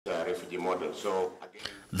refugee model. So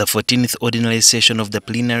the 14th ordinary session of the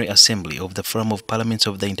Plenary Assembly of the Forum of Parliaments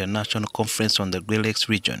of the International Conference on the Great Lakes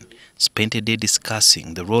region spent a day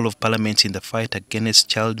discussing the role of parliaments in the fight against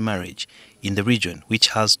child marriage in the region, which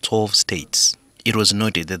has 12 states. It was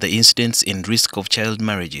noted that the incidence and risk of child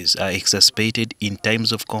marriages are exacerbated in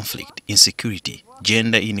times of conflict, insecurity,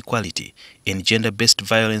 gender inequality, and gender-based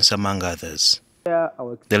violence, among others.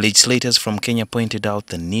 The legislators from Kenya pointed out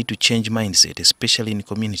the need to change mindset, especially in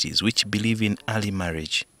communities which believe in early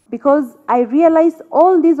marriage. Because I realize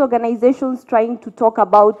all these organizations trying to talk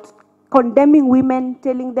about condemning women,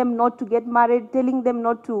 telling them not to get married, telling them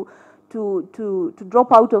not to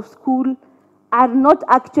drop out of school, are not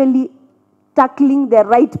actually tackling the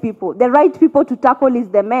right people. The right people to tackle is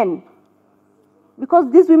the men.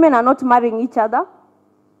 Because these women are not marrying each other.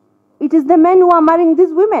 It is the men who are marrying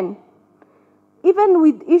these women. Even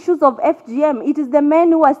with issues of FGM, it is the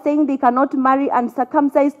men who are saying they cannot marry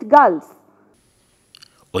uncircumcised girls.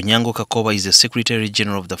 Onyango Kakoba is the Secretary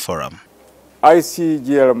General of the Forum.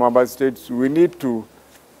 ICGL member states, we need to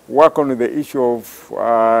work on the issue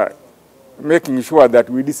of making sure that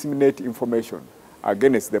we disseminate information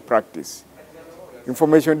against the practice.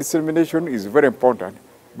 Information dissemination is very important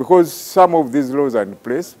because some of these laws are in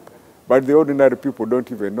place, but the ordinary people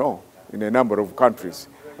don't even know in a number of countries.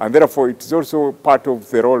 And therefore, it is also part of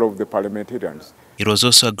the role of the parliamentarians. It was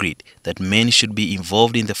also agreed that men should be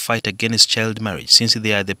involved in the fight against child marriage since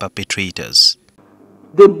they are the perpetrators.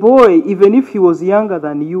 The boy, even if he was younger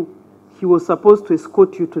than you, he was supposed to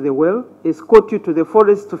escort you to the well, escort you to the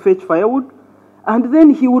forest to fetch firewood, and then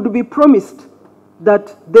he would be promised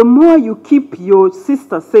that the more you keep your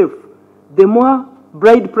sister safe, the more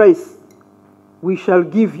bride price we shall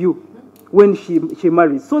give you when she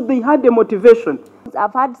marries. So they had a motivation.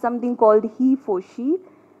 I've had something called He for She.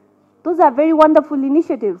 Those are very wonderful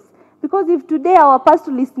initiatives. Because if today our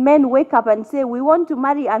pastoralist men wake up and say, we want to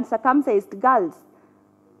marry uncircumcised girls,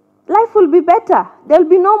 life will be better. There will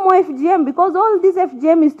be no more FGM because all this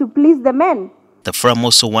FGM is to please the men. The Forum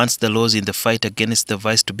also wants the laws in the fight against the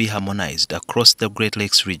vice to be harmonized across the Great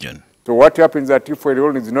Lakes region. So what happens that if a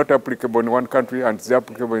law is not applicable in one country and is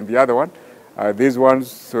applicable in the other one, these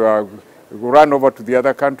ones run over to the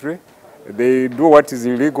other country. They do what is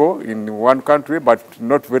illegal in one country, but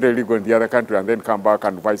not very illegal in the other country, and then come back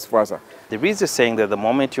and vice versa. There is a saying that the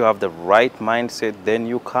moment you have the right mindset, then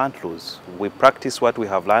you can't lose. We practice what we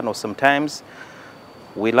have learned, or sometimes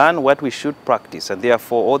we learn what we should practice, and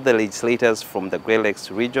therefore all the legislators from the Great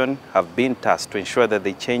Lakes region have been tasked to ensure that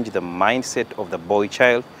they change the mindset of the boy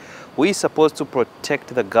child who is supposed to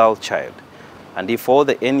protect the girl child. And if all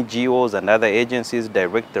the NGOs and other agencies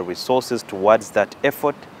direct the resources towards that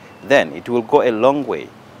effort, then it will go a long way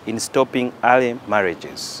in stopping early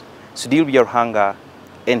marriages. Sudhir Byaruhanga,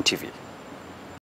 NTV.